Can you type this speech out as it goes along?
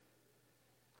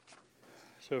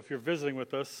So if you're visiting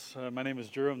with us, my name is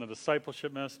Drew. I'm the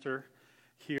discipleship minister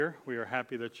here. We are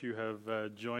happy that you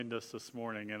have joined us this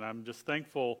morning, and I'm just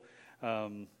thankful. I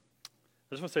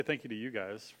just want to say thank you to you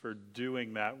guys for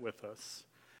doing that with us.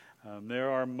 There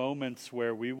are moments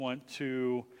where we want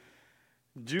to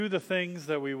do the things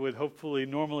that we would hopefully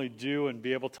normally do and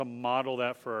be able to model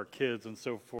that for our kids. And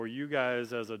so for you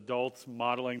guys as adults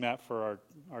modeling that for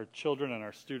our children and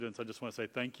our students, I just want to say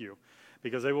thank you,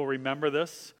 because they will remember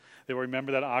this. They will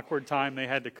remember that awkward time they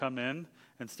had to come in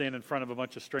and stand in front of a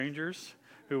bunch of strangers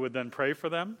who would then pray for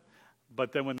them.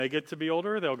 But then when they get to be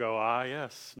older, they'll go,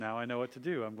 yes, now I know what to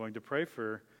do. I'm going to pray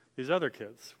for these other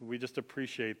kids. We just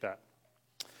appreciate that.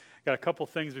 Got a couple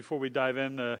things before we dive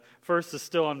in. First is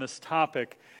still on this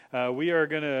topic. We are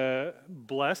going to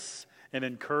bless and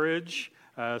encourage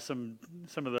some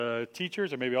of the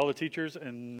teachers, or maybe all the teachers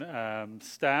and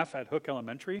staff at Hook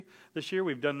Elementary this year.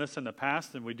 We've done this in the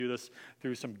past, and we do this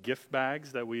through some gift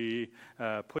bags that we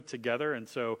put together. And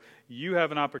so you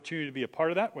have an opportunity to be a part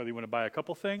of that, whether you want to buy a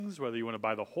couple things, whether you want to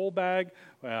buy the whole bag.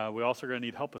 We also are going to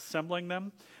need help assembling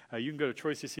them. You can go to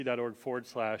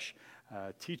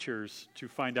troycc.org/teachers to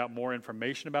find out more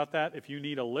information about that. If you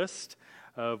need a list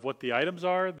of what the items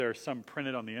are, there's some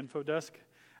printed on the info desk.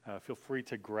 Feel free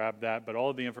to grab that, but all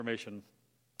of the information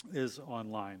is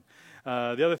online.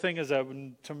 The other thing is that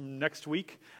next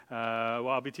week,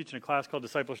 I'll be teaching a class called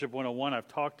Discipleship 101. I've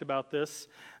talked about this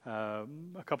a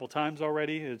couple times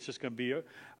already. It's just going to be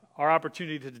our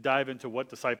opportunity to dive into what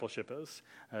discipleship is.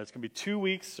 It's going to be 2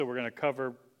 weeks, so we're going to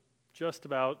cover just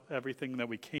about everything that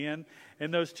we can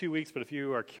in those 2 weeks. But if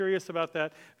you are curious about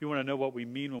that, if you want to know what we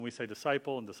mean when we say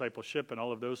disciple and discipleship and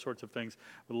all of those sorts of things,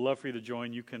 we'd love for you to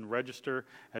join. You can register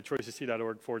at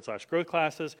troycc.org/growth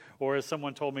classes, or as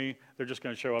someone told me, they're just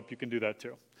going to show up. You can do that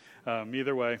too.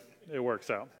 Either way, it works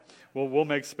out. We'll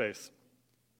make space.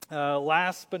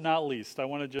 Last but not least, I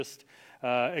want to just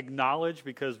acknowledge,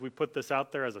 because we put this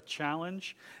out there as a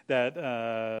challenge, that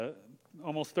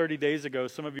almost 30 days ago,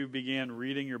 some of you began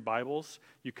reading your Bibles.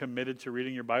 You committed to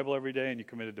reading your Bible every day, and you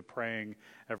committed to praying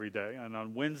every day. And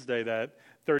on Wednesday, that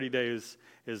 30 days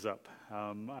is up.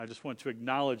 I just want to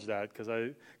acknowledge that, because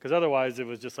otherwise it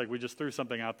was just like we just threw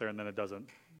something out there and then it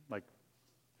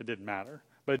didn't matter.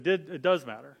 But it does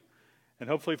matter. And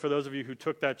hopefully for those of you who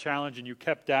took that challenge and you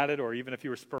kept at it, or even if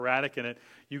you were sporadic in it,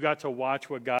 you got to watch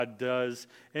what God does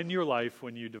in your life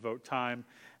when you devote time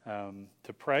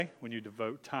to pray, when you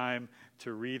devote time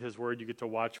to read His Word. You get to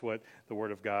watch what the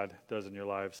Word of God does in your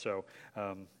lives. So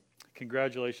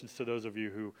congratulations to those of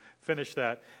you who finished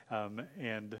that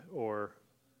or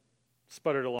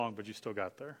sputtered along, but you still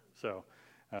got there. So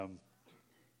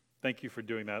thank you for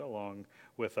doing that along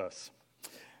with us.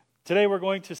 Today we're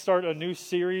going to start a new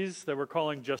series that we're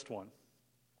calling Just One.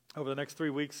 Over the next 3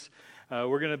 weeks,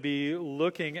 we're going to be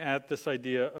looking at this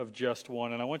idea of just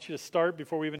one. And I want you to start,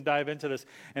 before we even dive into this,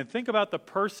 and think about the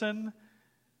person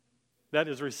that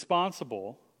is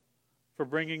responsible for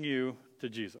bringing you to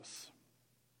Jesus.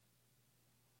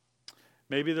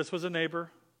 Maybe this was a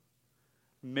neighbor.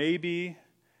 Maybe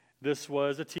this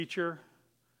was a teacher.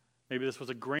 Maybe this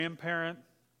was a grandparent.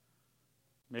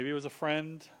 Maybe it was a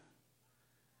friend.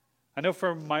 I know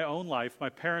from my own life, my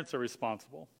parents are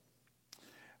responsible.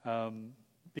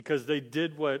 Because they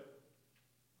did what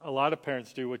a lot of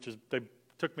parents do, which is they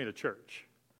took me to church.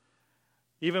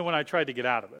 Even when I tried to get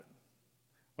out of it.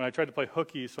 When I tried to play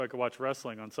hooky so I could watch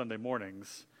wrestling on Sunday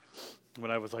mornings,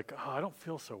 when I was like, I don't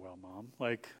feel so well, Mom.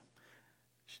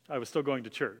 I was still going to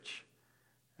church.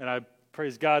 And I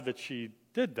praise God that she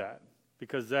did that,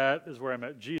 because that is where I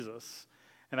met Jesus.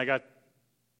 And I got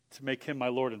to make Him my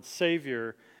Lord and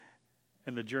Savior.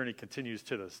 And the journey continues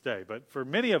to this day. But for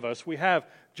many of us, we have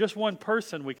just one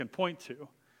person we can point to.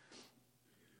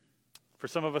 For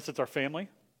some of us, it's our family.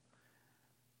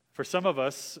 For some of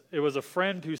us, it was a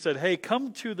friend who said, hey,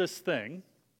 come to this thing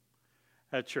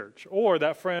at church. Or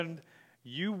that friend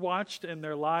you watched in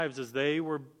their lives as they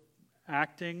were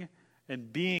acting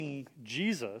and being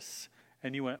Jesus,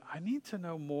 and you went, I need to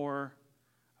know more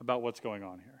about what's going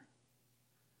on here.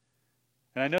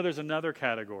 And I know there's another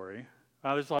category.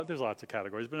 There's lots of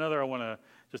categories, but another I want to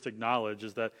just acknowledge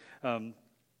is that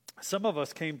some of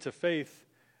us came to faith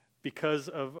because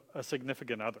of a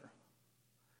significant other.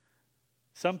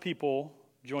 Some people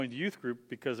joined youth group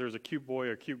because there was a cute boy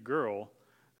or cute girl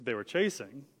that they were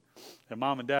chasing, and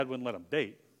mom and dad wouldn't let them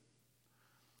date.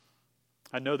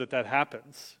 I know that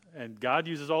happens, and God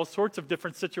uses all sorts of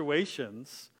different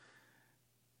situations,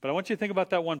 but I want you to think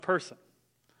about that one person,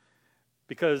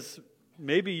 because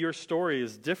maybe your story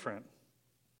is different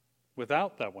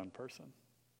without that one person.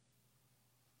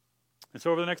 And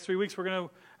so over the next 3 weeks, we're going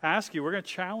to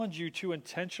challenge you to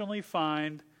intentionally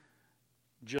find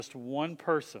just one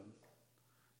person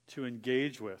to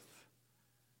engage with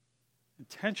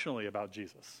intentionally about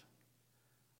Jesus.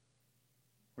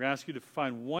 We're going to ask you to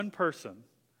find one person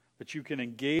that you can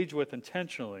engage with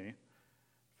intentionally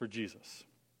for Jesus.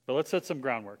 But let's set some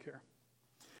groundwork here.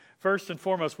 First and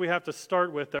foremost, we have to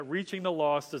start with that reaching the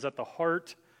lost is at the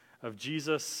heart of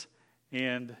Jesus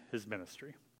and his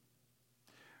ministry.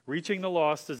 Reaching the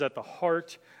lost is at the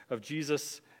heart of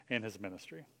Jesus and his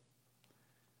ministry.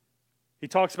 He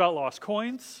talks about lost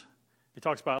coins. He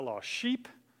talks about lost sheep.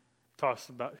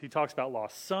 He talks about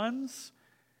lost sons.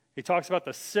 He talks about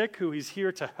the sick who he's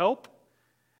here to help.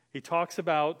 He talks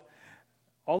about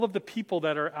all of the people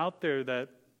that are out there that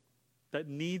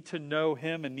need to know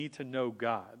him and need to know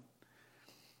God.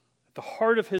 At the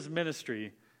heart of his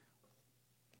ministry,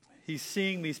 he's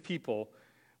seeing these people,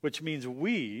 which means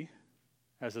we,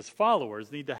 as his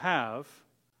followers, need to have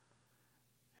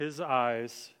his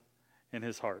eyes and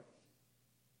his heart.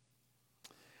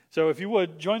 So if you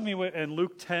would, join me in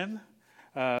Luke 10,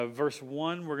 verse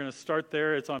 1. We're going to start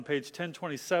there. It's on page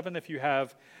 1027 if you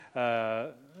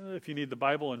need the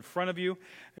Bible in front of you.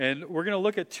 And we're going to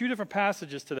look at two different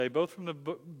passages today, both from the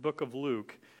book of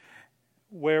Luke,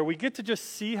 where we get to just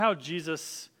see how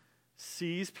Jesus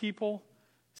sees people,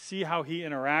 see how he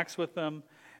interacts with them,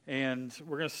 and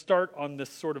we're going to start on this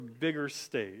sort of bigger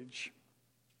stage.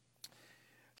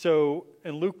 So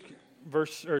in Luke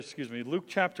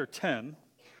chapter 10,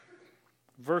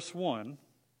 verse 1,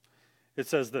 it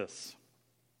says this.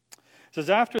 It says,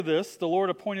 after this, the Lord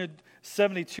appointed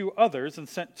 72 others and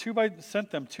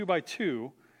sent them two by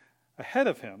two ahead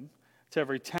of him to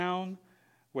every town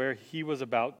where he was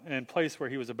about and place where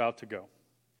he was about to go.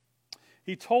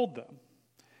 He told them,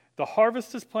 the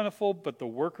harvest is plentiful, but the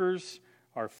workers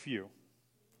are few.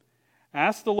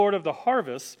 Ask the Lord of the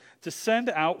harvest to send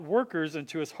out workers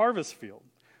into his harvest field.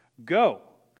 Go.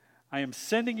 I am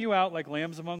sending you out like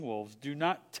lambs among wolves. Do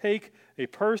not take a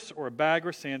purse or a bag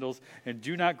or sandals, and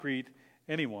do not greet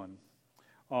anyone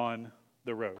on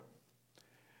the road.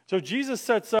 So Jesus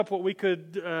sets up what we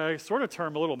could sort of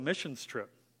term a little missions trip.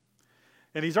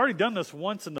 And he's already done this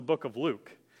once in the book of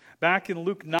Luke. Back in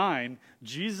Luke 9,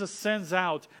 Jesus sends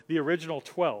out the original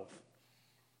 12.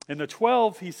 And the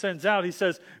 12 he sends out, he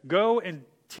says, go and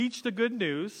teach the good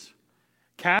news,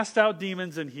 cast out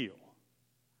demons, and heal.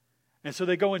 And so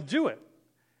they go and do it.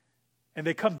 And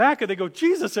they come back and they go,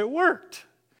 Jesus, it worked.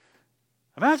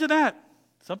 Imagine that.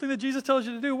 Something that Jesus tells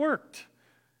you to do worked.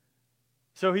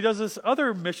 So he does this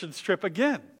other missions trip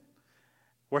again,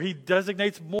 where he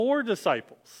designates more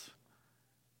disciples.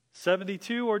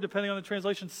 72, or depending on the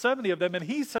translation, 70 of them, and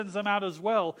he sends them out as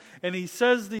well. And he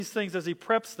says these things as he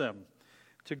preps them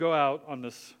to go out on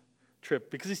this trip,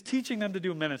 because he's teaching them to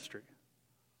do ministry.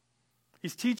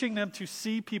 He's teaching them to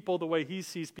see people the way he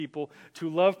sees people, to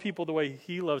love people the way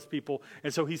he loves people,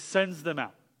 and so he sends them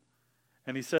out.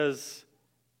 And he says,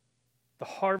 the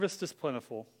harvest is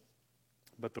plentiful,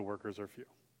 but the workers are few.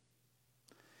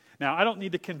 Now, I don't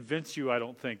need to convince you, I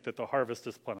don't think, that the harvest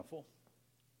is plentiful.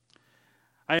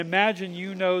 I imagine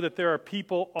you know that there are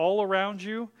people all around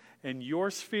you in your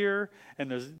sphere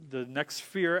and the next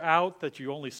sphere out that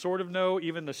you only sort of know,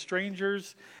 even the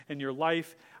strangers in your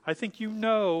life. I think you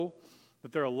know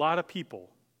that there are a lot of people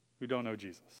who don't know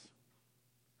Jesus.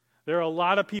 There are a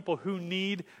lot of people who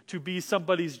need to be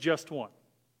somebody's just one.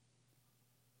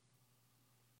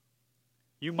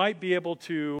 You might be able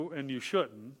to, and you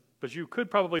shouldn't, but you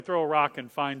could probably throw a rock and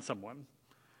find someone,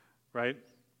 right?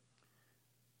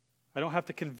 I don't have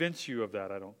to convince you of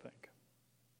that, I don't think.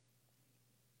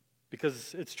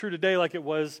 Because it's true today like it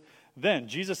was then.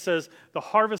 Jesus says the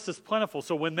harvest is plentiful.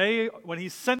 So when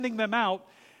he's sending them out,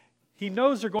 he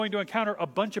knows they're going to encounter a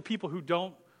bunch of people who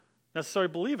don't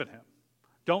necessarily believe in him,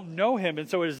 don't know him. And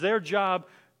so it is their job,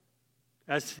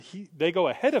 as they go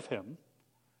ahead of him,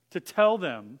 to tell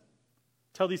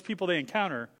these people they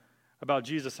encounter about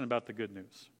Jesus and about the good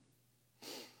news.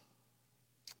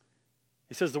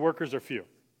 He says the workers are few.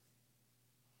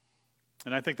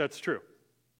 And I think that's true.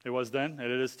 It was then,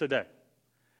 and it is today.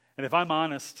 And if I'm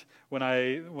honest, when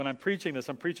I'm preaching this,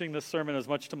 I'm preaching this sermon as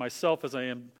much to myself as I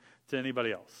am to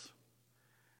anybody else.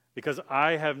 Because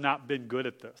I have not been good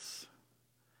at this.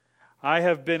 I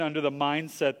have been under the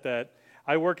mindset that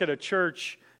I work at a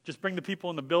church, just bring the people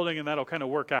in the building and that'll kind of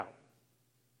work out.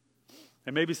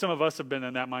 And maybe some of us have been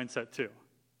in that mindset too.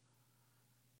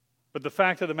 But the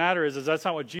fact of the matter is that's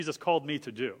not what Jesus called me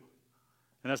to do.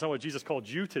 And that's not what Jesus called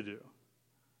you to do.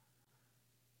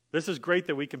 This is great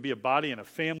that we can be a body and a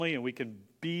family and we can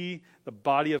be the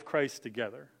body of Christ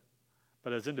together.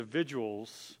 But as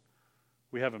individuals,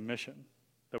 we have a mission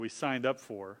that we signed up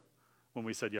for when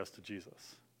we said yes to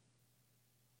Jesus.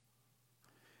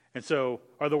 And so,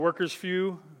 are the workers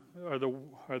few?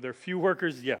 Are there few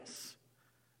workers? Yes.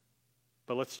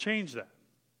 But let's change that.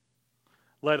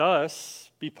 Let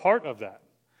us be part of that.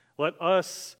 Let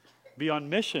us be on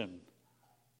mission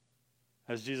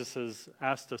as Jesus has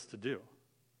asked us to do.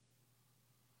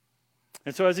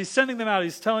 And so as he's sending them out,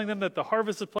 he's telling them that the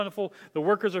harvest is plentiful, the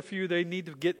workers are few, they need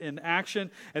to get in action.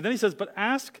 And then he says, but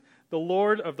ask the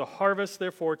Lord of the harvest,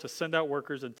 therefore, to send out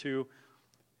workers into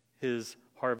his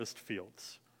harvest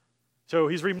fields. So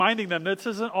he's reminding them that this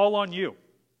isn't all on you.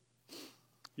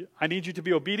 I need you to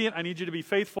be obedient, I need you to be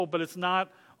faithful, but it's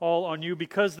not all on you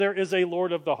because there is a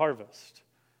Lord of the harvest.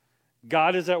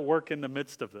 God is at work in the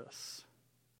midst of this.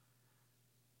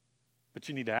 But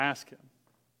you need to ask him.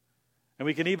 And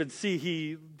we can even see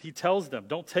he tells them,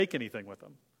 don't take anything with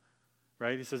them.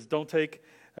 Right? He says, don't take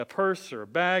a purse or a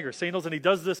bag or sandals. And he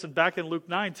does this back in Luke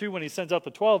 9 too when he sends out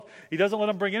the 12. He doesn't let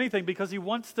them bring anything because he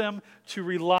wants them to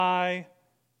rely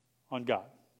on God.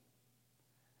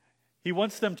 He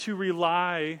wants them to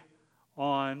rely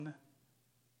on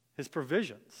his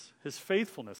provisions, his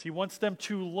faithfulness. He wants them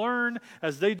to learn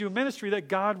as they do ministry that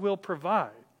God will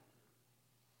provide.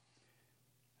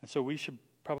 And so we should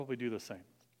probably do the same.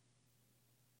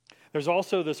 There's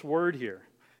also this word here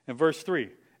in verse 3.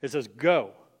 It says,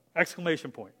 go,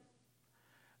 exclamation point.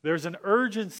 There's an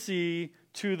urgency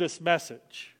to this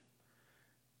message.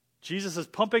 Jesus is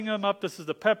pumping them up. This is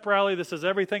the pep rally. This is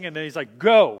everything. And then he's like,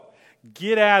 go,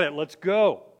 get at it. Let's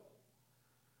go.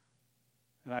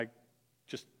 And I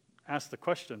just asked the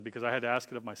question because I had to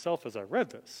ask it of myself as I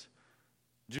read this.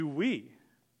 Do we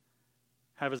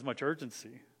have as much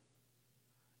urgency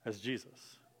as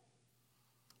Jesus?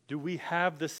 Do we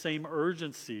have the same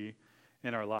urgency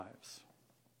in our lives?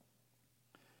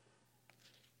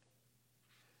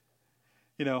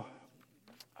 You know,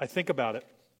 I think about it,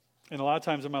 and a lot of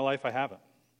times in my life I haven't.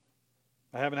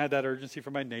 I haven't had that urgency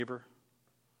for my neighbor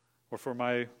or for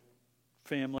my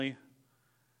family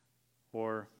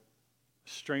or a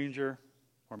stranger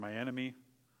or my enemy.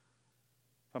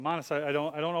 If I'm honest, I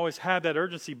don't always have that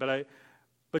urgency, but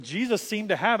Jesus seemed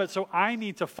to have it, so I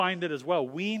need to find it as well.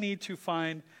 We need to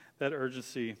find that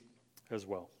urgency as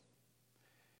well.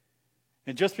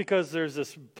 And just because there's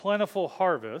this plentiful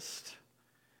harvest,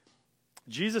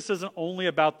 Jesus isn't only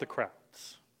about the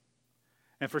crowds.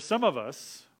 And for some of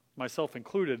us, myself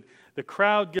included, the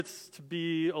crowd gets to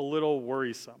be a little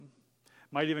worrisome.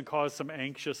 Might even cause some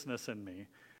anxiousness in me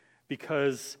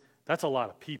because that's a lot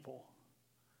of people.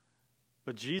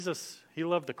 But Jesus, he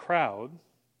loved the crowd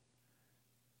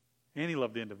and he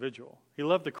loved the individual. He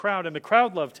loved the crowd and the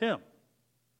crowd loved him.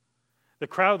 The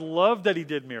crowd loved that he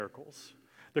did miracles.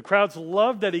 The crowds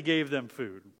loved that he gave them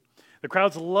food. The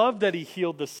crowds loved that he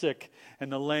healed the sick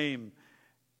and the lame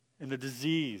and the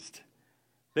diseased.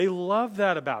 They loved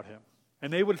that about him.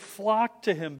 And they would flock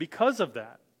to him because of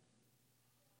that.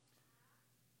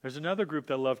 There's another group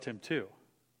that loved him too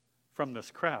from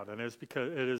this crowd. And it's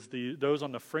because it is those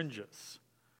on the fringes.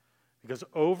 Because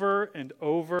over and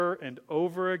over and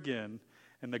over again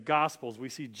in the Gospels, we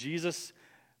see Jesus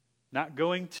not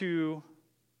going to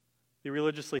the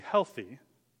religiously healthy,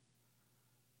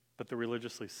 but the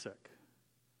religiously sick.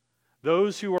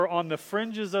 Those who are on the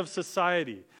fringes of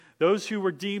society, those who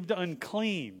were deemed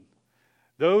unclean,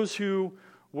 those who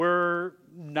were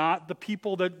not the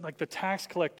people that, like the tax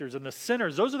collectors and the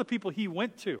sinners, those are the people he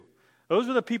went to. Those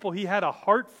are the people he had a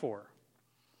heart for.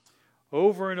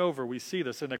 Over and over we see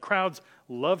this, and the crowds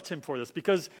loved him for this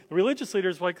because the religious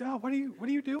leaders were like, oh, what are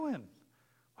you doing?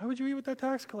 Why would you eat with that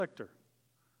tax collector?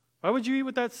 Why would you eat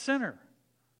with that sinner?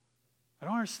 I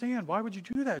don't understand. Why would you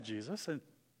do that, Jesus? And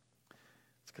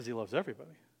it's because he loves everybody.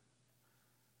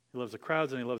 He loves the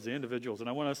crowds and he loves the individuals. And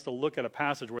I want us to look at a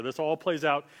passage where this all plays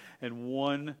out in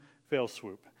one fell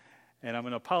swoop. And I'm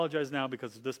going to apologize now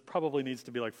because this probably needs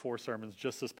to be like 4 sermons,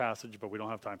 just this passage, but we don't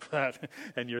have time for that.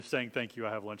 And you're saying thank you,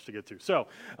 I have lunch to get to. So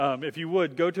if you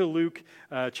would, go to Luke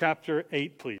chapter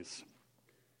 8, please.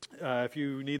 If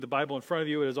you need the Bible in front of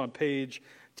you, it is on page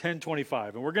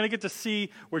 1025. And we're going to get to see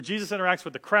where Jesus interacts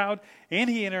with the crowd and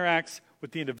he interacts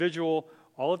with the individual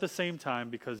all at the same time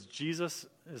because Jesus'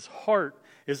 heart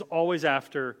is always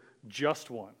after just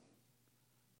one.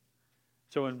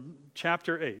 So in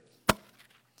chapter 8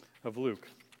 of Luke,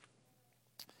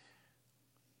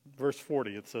 verse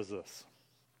 40, it says this.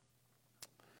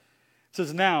 It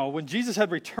says, now, when Jesus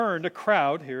had returned, a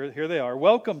crowd, here they are,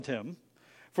 welcomed him,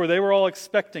 for they were all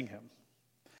expecting him.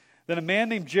 Then a man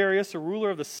named Jairus, a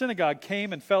ruler of the synagogue,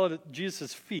 came and fell at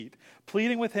Jesus' feet,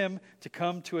 pleading with him to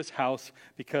come to his house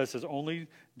because his only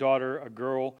daughter, a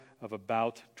girl of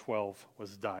about 12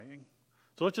 was dying.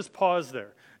 So let's just pause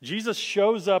there. Jesus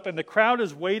shows up and the crowd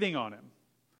is waiting on him.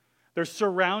 They're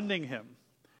surrounding him.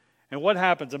 And what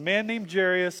happens? A man named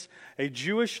Jairus, a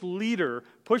Jewish leader,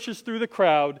 pushes through the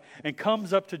crowd and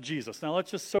comes up to Jesus. Now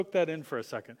let's just soak that in for a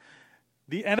second.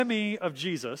 The enemy of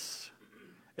Jesus,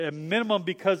 at minimum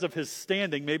because of his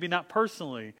standing, maybe not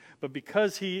personally, but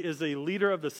because he is a leader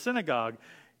of the synagogue,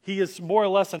 he is more or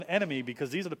less an enemy because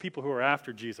these are the people who are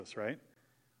after Jesus, right?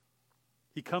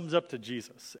 He comes up to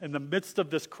Jesus in the midst of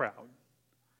this crowd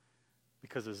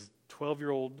because his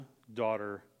 12-year-old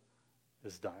daughter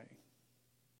is dying.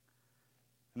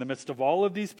 In the midst of all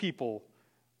of these people,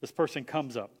 this person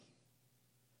comes up.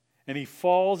 And he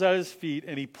falls at his feet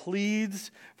and he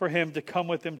pleads for him to come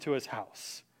with him to his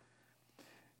house.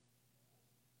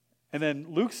 And then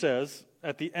Luke says,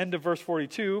 at the end of verse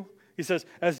 42, he says,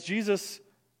 as Jesus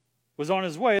was on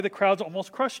his way, the crowds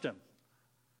almost crushed him.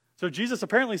 So Jesus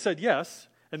apparently said yes.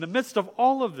 In the midst of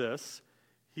all of this,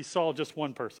 he saw just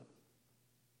one person.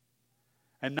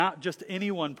 And not just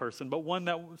any one person, but one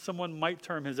that someone might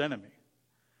term his enemy.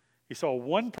 He saw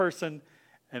one person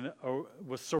and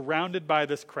was surrounded by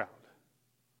this crowd.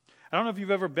 I don't know if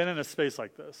you've ever been in a space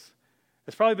like this.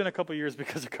 It's probably been a couple years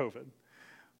because of COVID.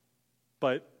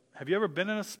 But have you ever been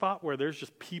in a spot where there's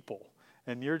just people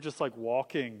and you're just like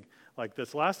walking like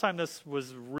this? Last time this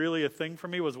was really a thing for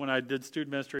me was when I did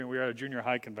student ministry and we were at a junior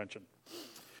high convention.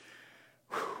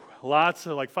 Lots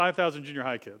of like 5,000 junior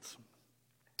high kids.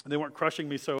 They weren't crushing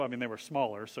me, they were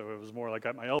smaller, so it was more like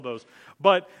at my elbows.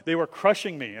 But they were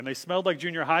crushing me, and they smelled like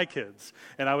junior high kids.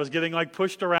 And I was getting like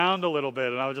pushed around a little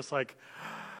bit, and I was just like,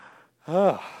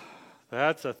 oh,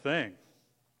 that's a thing.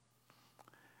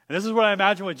 And this is what I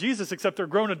imagine with Jesus, except they're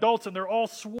grown adults, and they're all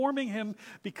swarming him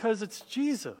because it's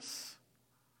Jesus.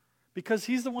 Because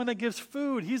he's the one that gives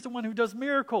food. He's the one who does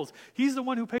miracles. He's the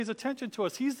one who pays attention to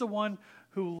us. He's the one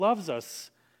who loves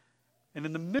us. And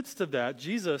in the midst of that,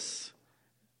 Jesus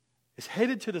is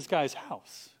headed to this guy's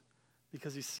house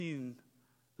because he's seen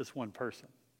this one person.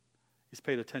 He's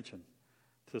paid attention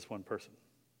to this one person.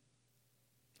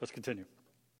 Let's continue.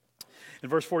 In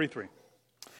verse 43,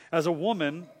 and a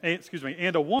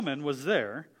woman was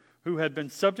there who had been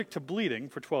subject to bleeding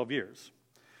for 12 years,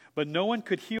 but no one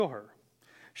could heal her.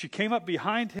 She came up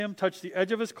behind him, touched the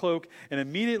edge of his cloak, and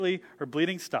immediately her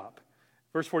bleeding stopped.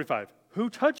 Verse 45, who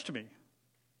touched me?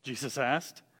 Jesus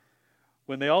asked.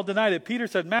 When they all denied it, Peter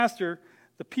said, Master,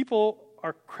 the people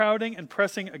are crowding and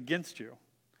pressing against you.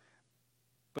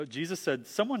 But Jesus said,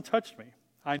 someone touched me.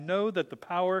 I know that the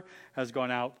power has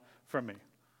gone out from me.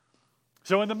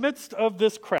 So in the midst of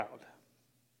this crowd,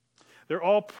 they're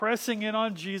all pressing in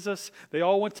on Jesus. They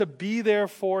all want to be there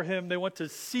for him. They want to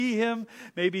see him.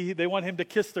 Maybe they want him to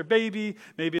kiss their baby.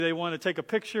 Maybe they want to take a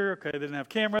picture. Okay, they didn't have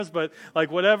cameras, but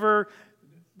like whatever.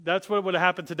 That's what would have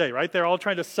happened today, right? They're all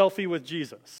trying to selfie with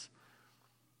Jesus.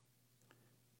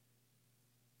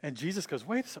 And Jesus goes,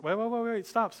 wait, stop.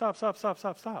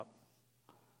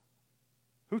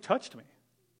 Who touched me?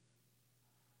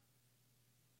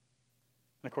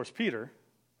 And of course, Peter,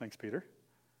 thanks, Peter.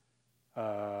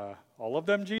 All of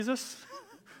them, Jesus?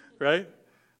 Right?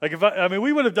 Like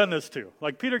we would have done this too.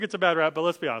 Like Peter gets a bad rap, but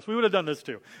let's be honest, we would have done this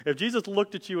too. If Jesus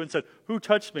looked at you and said, who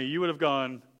touched me? You would have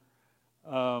gone,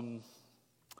 I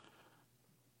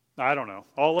don't know.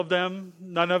 All of them,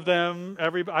 none of them,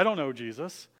 everybody. I don't know,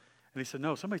 Jesus. And he said,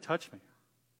 no, somebody touched me.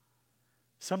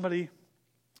 Somebody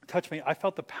touched me. I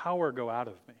felt the power go out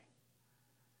of me.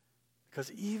 Because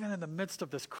even in the midst of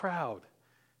this crowd,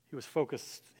 he was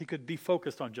focused. He could be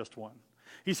focused on just one.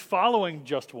 He's following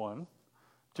just one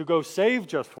to go save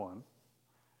just one.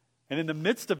 And in the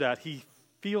midst of that, he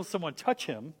feels someone touch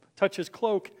him, touch his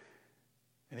cloak,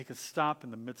 and he can stop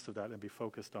in the midst of that and be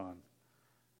focused on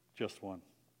just one.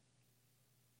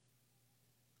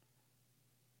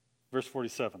 Verse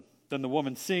 47, then the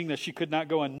woman, seeing that she could not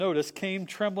go unnoticed, came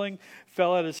trembling,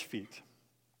 fell at his feet.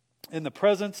 In the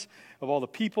presence of all the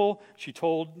people, she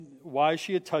told why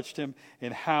she had touched him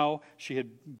and how she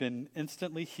had been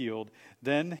instantly healed.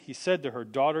 Then he said to her,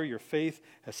 daughter, your faith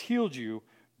has healed you.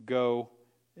 Go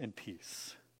in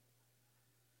peace.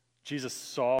 Jesus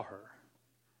saw her.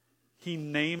 He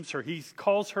names her. He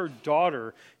calls her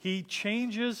daughter. He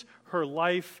changes her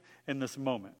life in this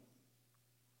moment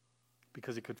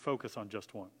because he could focus on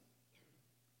just one.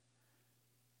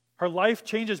 Her life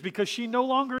changes because she no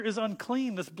longer is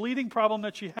unclean. This bleeding problem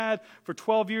that she had for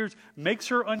 12 years makes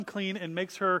her unclean and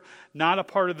makes her not a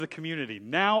part of the community.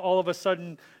 Now, all of a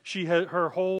sudden, her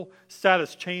whole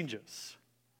status changes.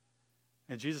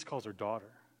 And Jesus calls her daughter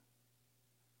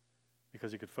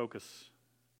because he could focus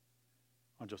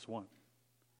on just one.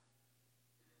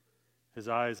 His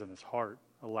eyes and his heart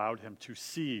allowed him to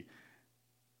see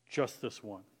just this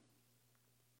one.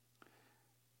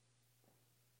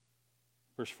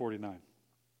 Verse 49.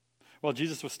 While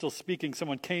Jesus was still speaking,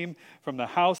 someone came from the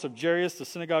house of Jairus, the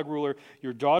synagogue ruler.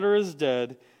 "Your daughter is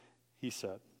dead," he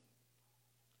said.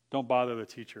 "Don't bother the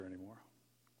teacher anymore."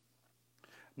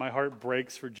 My heart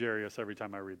breaks for Jairus every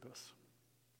time I read this.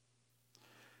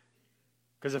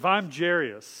 Because if I'm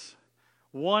Jairus,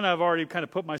 one, I've already kind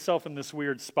of put myself in this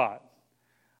weird spot.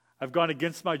 I've gone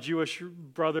against my Jewish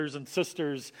brothers and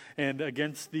sisters and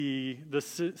against the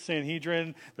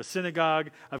Sanhedrin, the synagogue.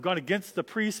 I've gone against the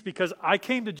priests because I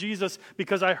came to Jesus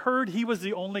because I heard he was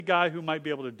the only guy who might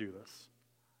be able to do this.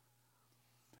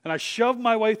 And I shoved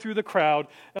my way through the crowd,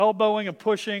 elbowing and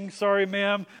pushing, "Sorry,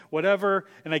 ma'am," whatever,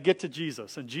 and I get to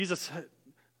Jesus. And Jesus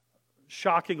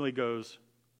shockingly goes,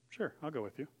 "Sure, I'll go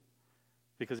with you,"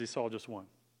 because he saw just one.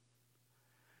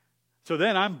 So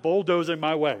then I'm bulldozing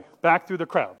my way back through the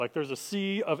crowd. Like there's a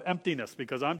sea of emptiness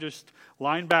because I'm just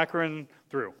linebackering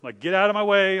through. Like, get out of my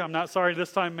way. I'm not sorry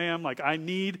this time, ma'am. Like, I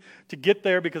need to get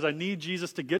there because I need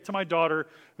Jesus to get to my daughter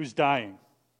who's dying.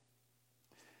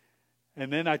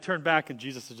 And then I turn back and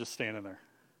Jesus is just standing there.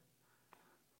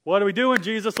 "What are we doing,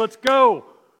 Jesus? Let's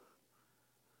go."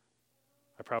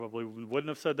 I probably wouldn't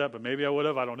have said that, but maybe I would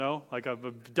have. I don't know. Like, I'm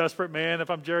a desperate man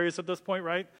if I'm Jairus at this point,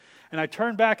 right? And I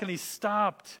turned back and he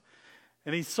stopped.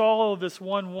 And he saw this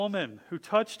one woman who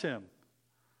touched him.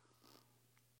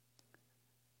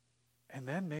 And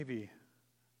then maybe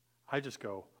I just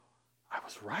go, I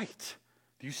was right.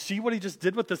 Do you see what he just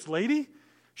did with this lady?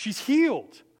 She's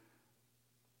healed.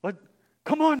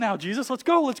 Come on now, Jesus, let's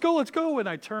go, let's go, let's go. And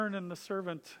I turn and the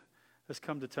servant has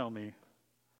come to tell me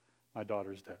my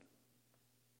daughter's dead.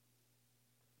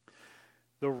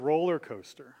 The roller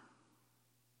coaster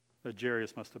that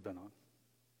Jairus must have been on.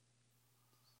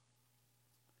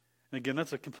 And again,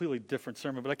 that's a completely different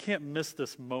sermon, but I can't miss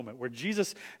this moment where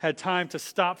Jesus had time to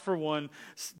stop for one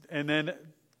and then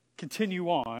continue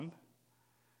on.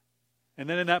 And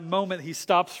then in that moment, he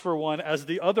stops for one as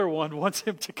the other one wants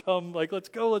him to come, like, let's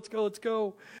go, let's go, let's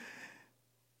go.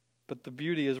 But the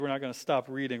beauty is we're not going to stop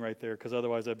reading right there because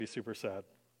otherwise that'd be super sad.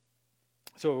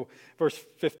 So, verse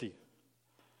 50.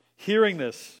 Hearing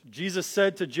this, Jesus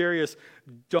said to Jairus,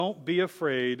 "Don't be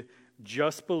afraid,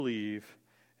 just believe,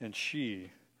 and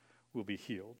she will be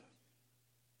healed."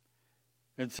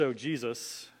 And so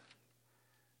Jesus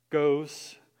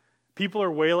goes. People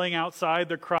are wailing outside.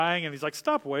 They're crying. And he's like,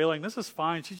 "Stop wailing. This is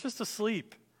fine. She's just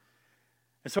asleep."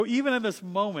 And so even in this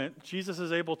moment, Jesus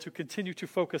is able to continue to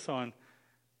focus on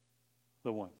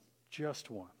the one. Just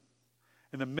one.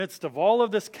 In the midst of all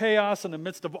of this chaos, in the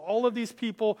midst of all of these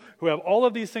people who have all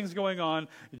of these things going on,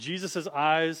 Jesus'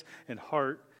 eyes and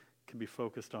heart can be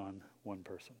focused on one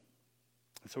person.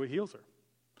 And so he heals her.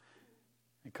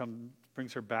 And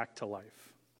brings her back to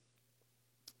life.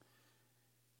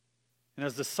 And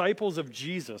as disciples of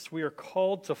Jesus, we are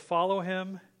called to follow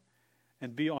him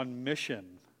and be on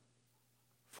mission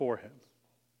for him.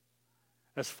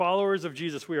 As followers of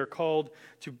Jesus, we are called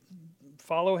to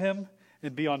follow him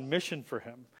and be on mission for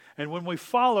him. And when we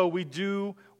follow, we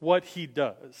do what he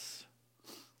does.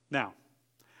 Now,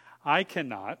 I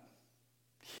cannot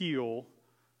heal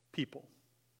people.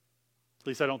 At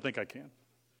least I don't think I can.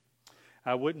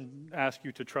 I wouldn't ask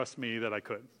you to trust me that I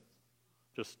could.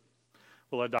 Just,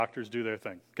 we'll let doctors do their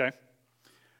thing, okay?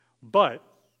 But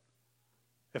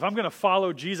if I'm going to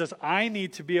follow Jesus, I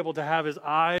need to be able to have his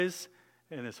eyes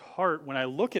and his heart when I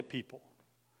look at people.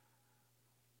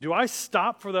 Do I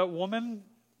stop for that woman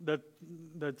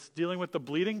that's dealing with the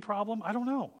bleeding problem? I don't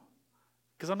know,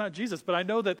 because I'm not Jesus, but I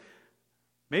know that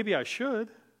maybe I should.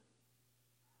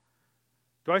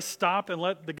 Do I stop and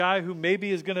let the guy who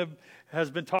maybe has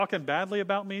been talking badly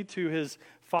about me to his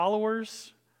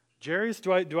followers, Jairus,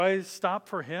 do I stop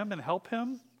for him and help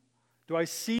him? Do I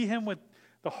see him with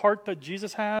the heart that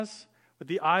Jesus has, with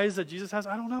the eyes that Jesus has?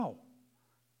 I don't know.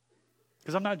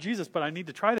 Because I'm not Jesus, but I need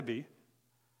to try to be.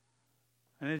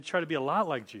 I need to try to be a lot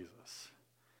like Jesus.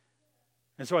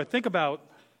 And so I think about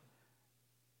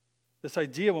this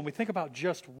idea, when we think about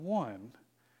just one,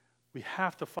 we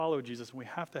have to follow Jesus and we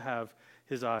have to have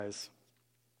his eyes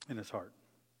and his heart.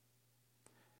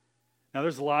 Now,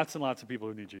 there's lots and lots of people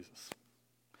who need Jesus.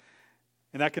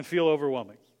 And that can feel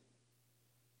overwhelming.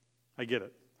 I get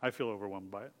it. I feel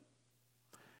overwhelmed by it.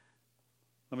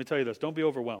 Let me tell you this. Don't be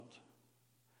overwhelmed.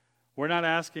 We're not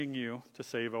asking you to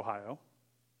save Ohio,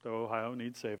 though Ohio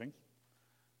needs saving.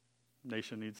 The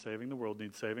nation needs saving. The world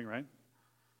needs saving, right?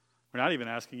 We're not even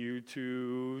asking you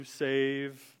to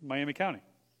save Miami County,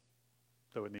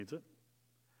 though it needs it.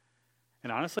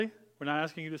 And honestly, we're not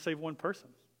asking you to save one person.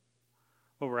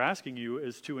 What we're asking you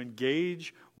is to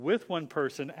engage with one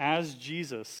person as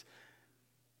Jesus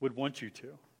would want you to.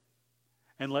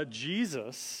 And let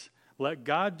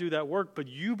God do that work, but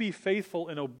you be faithful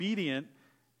and obedient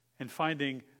in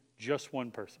finding just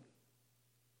one person.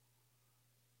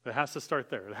 It has to start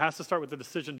there. It has to start with the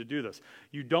decision to do this.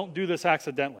 You don't do this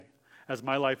accidentally, as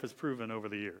my life has proven over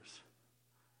the years.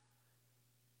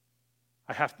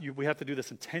 We have to do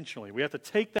this intentionally. We have to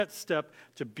take that step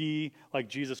to be like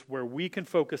Jesus, where we can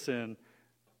focus in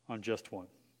on just one.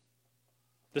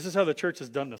 This is how the church has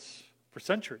done this for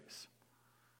centuries.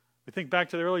 We think back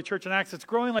to the early church in Acts. It's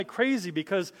growing like crazy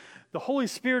because the Holy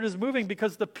Spirit is moving,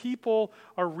 because the people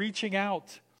are reaching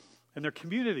out in their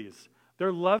communities.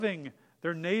 They're loving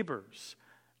their neighbors.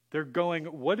 They're going,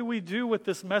 what do we do with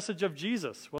this message of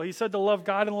Jesus? Well, he said to love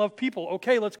God and love people.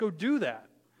 Okay, let's go do that.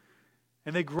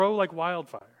 And they grow like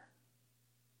wildfire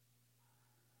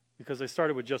because they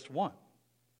started with just one.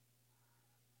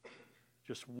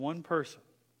 Just one person.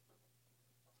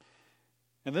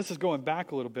 And this is going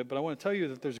back a little bit, but I want to tell you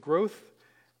that there's growth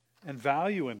and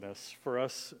value in this for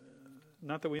us.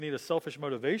 Not that we need a selfish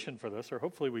motivation for this, or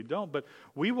hopefully we don't, but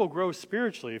we will grow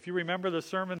spiritually. If you remember the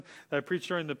sermon that I preached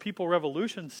during the People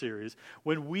Revolution series,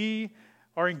 when we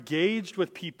are engaged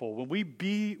with people,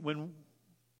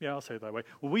 I'll say it that way.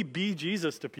 When we be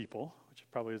Jesus to people, which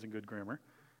probably isn't good grammar,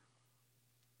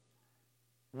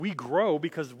 we grow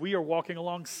because we are walking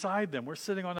alongside them. We're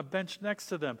sitting on a bench next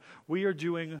to them. We are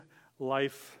doing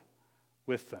life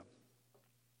with them.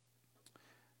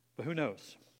 But who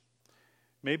knows?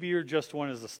 Maybe your just one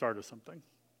is the start of something.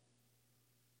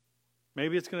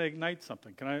 Maybe it's going to ignite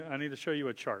something. I need to show you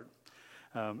a chart.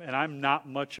 And I'm not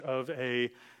much of a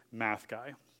math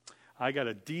guy. I got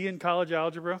a D in college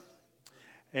algebra.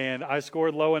 And I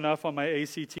scored low enough on my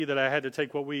ACT that I had to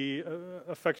take what we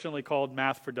affectionately called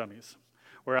math for dummies,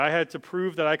 where I had to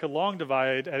prove that I could long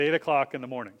divide at 8 o'clock in the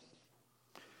morning.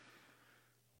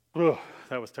 Ugh,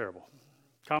 that was terrible.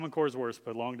 Common Core is worse,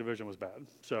 but long division was bad.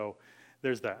 So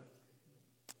there's that.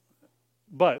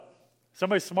 But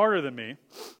somebody smarter than me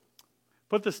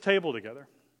put this table together.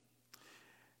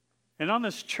 And on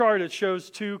this chart, it shows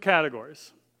two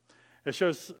categories. It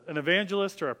shows an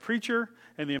evangelist or a preacher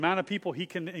and the amount of people he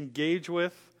can engage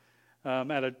with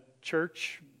at a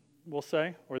church, we'll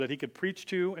say, or that he could preach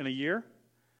to in a year.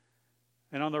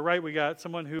 And on the right, we got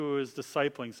someone who is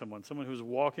discipling someone who's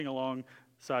walking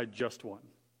alongside just one.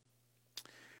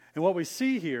 And what we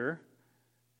see here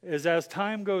is as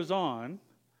time goes on,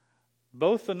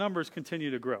 both the numbers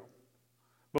continue to grow.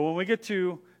 But when we get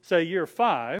to, say, year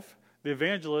 5, the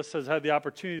evangelist has had the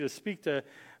opportunity to speak to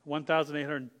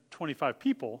 1,825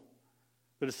 people.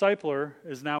 The discipler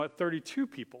is now at 32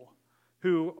 people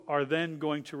who are then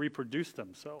going to reproduce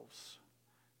themselves.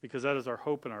 Because that is our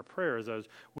hope and our prayers. As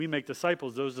we make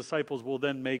disciples, those disciples will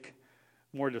then make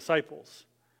more disciples.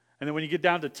 And then when you get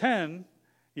down to 10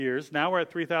 years, now we're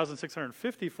at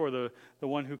 3,650 for the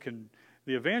one who can,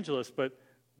 the evangelist, but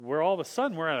we're all of a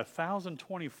sudden we're at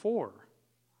 1,024,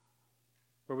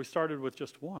 where we started with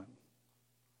just one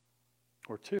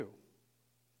or two.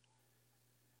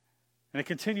 And it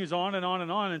continues on and on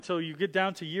and on until you get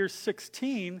down to year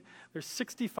 16, there's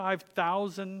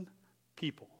 65,000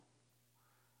 people.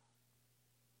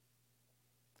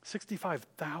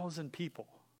 65,000 people.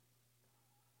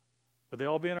 Would they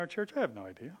all be in our church? I have no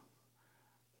idea.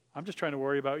 I'm just trying to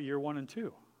worry about year 1 and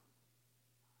 2.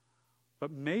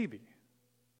 But maybe,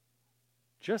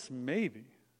 just maybe,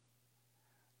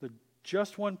 the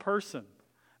just one person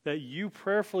that you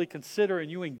prayerfully consider and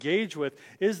you engage with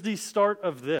is the start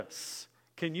of this.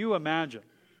 Can you imagine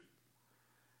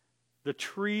the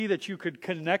tree that you could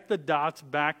connect the dots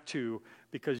back to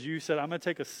because you said, I'm going to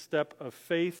take a step of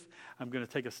faith, I'm going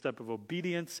to take a step of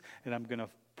obedience, and I'm going to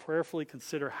prayerfully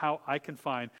consider how I can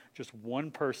find just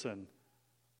one person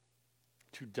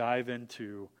to dive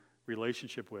into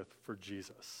relationship with for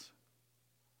Jesus.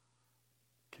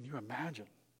 Can you imagine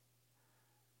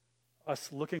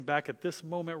us looking back at this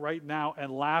moment right now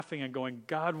and laughing and going,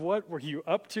 God, what were you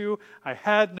up to? I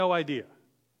had no idea.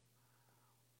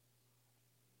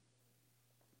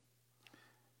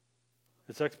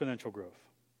 It's exponential growth.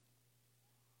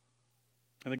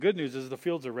 And the good news is the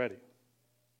fields are ready.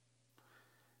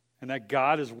 And that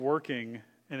God is working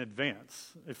in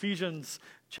advance. Ephesians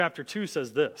chapter 2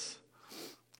 says this.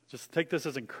 Just take this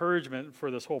as encouragement for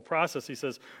this whole process. He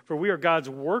says, for we are God's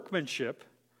workmanship,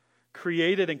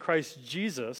 created in Christ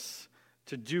Jesus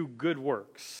to do good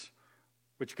works,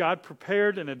 which God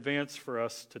prepared in advance for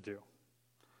us to do.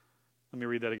 Let me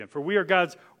read that again. For we are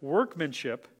God's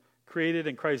workmanship, created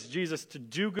in Christ Jesus to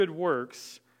do good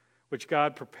works, which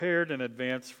God prepared in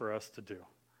advance for us to do.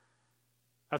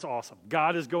 That's awesome.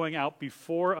 God is going out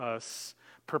before us,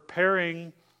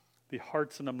 preparing the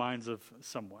hearts and the minds of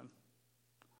someone.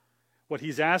 What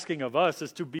he's asking of us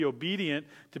is to be obedient,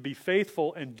 to be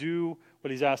faithful, and do what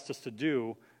he's asked us to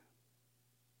do,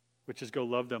 which is go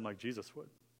love them like Jesus would.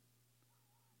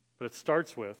 But it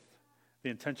starts with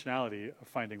the intentionality of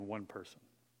finding one person.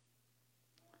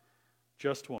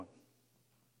 Just one.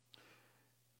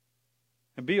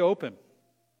 And be open.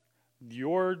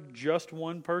 Your just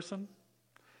one person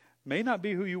may not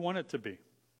be who you want it to be.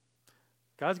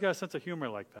 God's got a sense of humor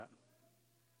like that.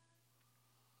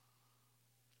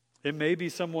 It may be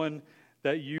someone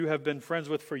that you have been friends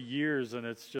with for years, and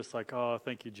it's just like, oh,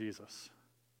 thank you, Jesus.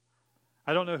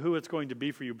 I don't know who it's going to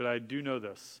be for you, but I do know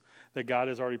this, that God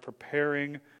is already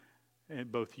preparing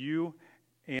both you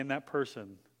and that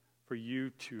person for you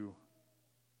to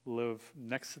live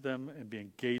next to them and be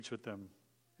engaged with them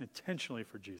intentionally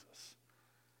for Jesus.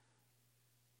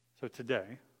 So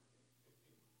today,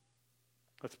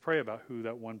 let's pray about who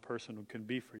that one person can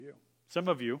be for you. Some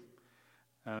of you,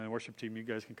 and worship team, you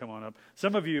guys can come on up.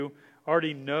 Some of you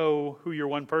already know who your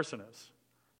one person is.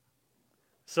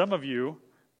 Some of you,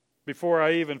 before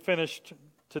I even finished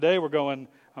today, we're going,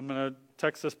 I'm going to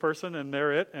text this person, and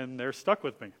they're it, and they're stuck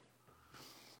with me.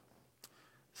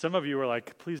 Some of you are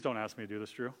like, please don't ask me to do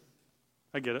this, Drew.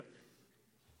 I get it.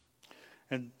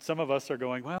 And some of us are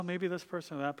going, well, maybe this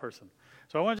person or that person.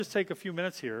 So I want to just take a few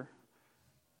minutes here,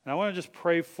 and I want to just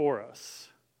pray for us.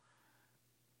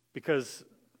 Because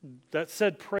that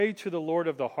said, pray to the Lord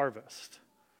of the harvest.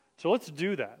 So let's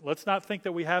do that. Let's not think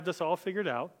that we have this all figured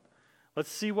out.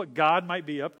 Let's see what God might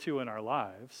be up to in our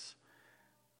lives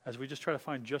as we just try to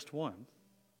find just one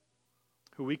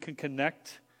who we can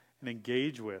connect and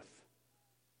engage with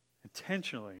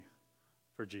intentionally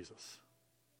for Jesus.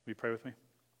 Will you pray with me?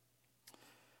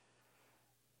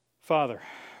 Father,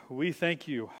 we thank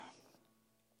you.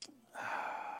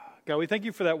 God, we thank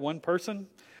you for that one person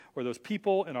or those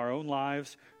people in our own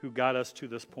lives who got us to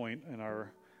this point in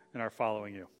our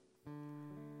following you.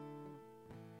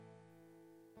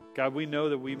 God, we know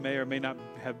that we may or may not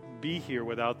be here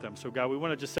without them. So God, we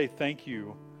want to just say thank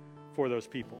you for those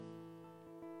people.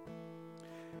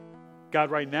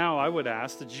 God, right now I would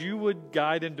ask that you would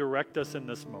guide and direct us in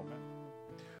this moment.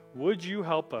 Would you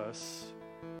help us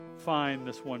find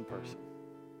this one person?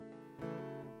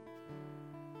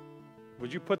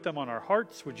 Would you put them on our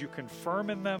hearts? Would you confirm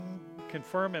in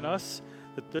us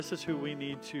that this is who we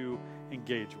need to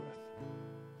engage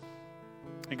with?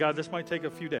 And God, this might take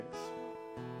a few days,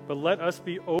 but let us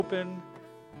be open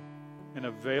and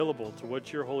available to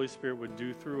what your Holy Spirit would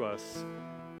do through us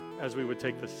as we would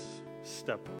take this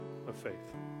step of faith.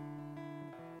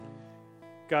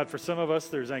 God, for some of us,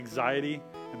 there's anxiety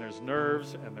and there's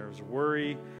nerves and there's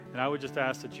worry, and I would just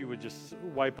ask that you would just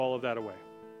wipe all of that away.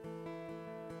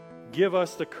 Give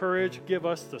us the courage, give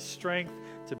us the strength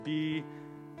to be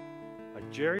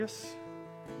like Jairus,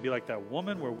 be like that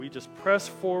woman where we just press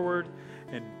forward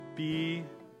and be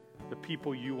the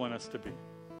people you want us to be.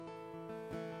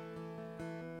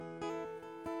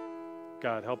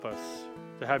 God, help us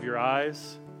to have your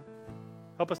eyes.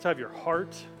 Help us to have your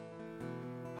heart.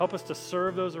 Help us to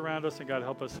serve those around us. And God,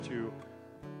 help us to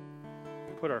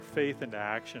put our faith into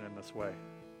action in this way,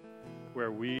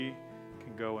 where we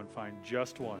can go and find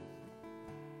just one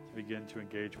to begin to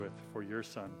engage with for your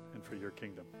Son and for your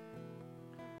kingdom.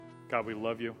 God, we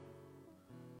love you.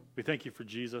 We thank you for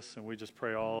Jesus, and we just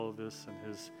pray all of this in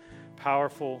his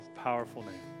powerful, powerful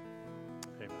name.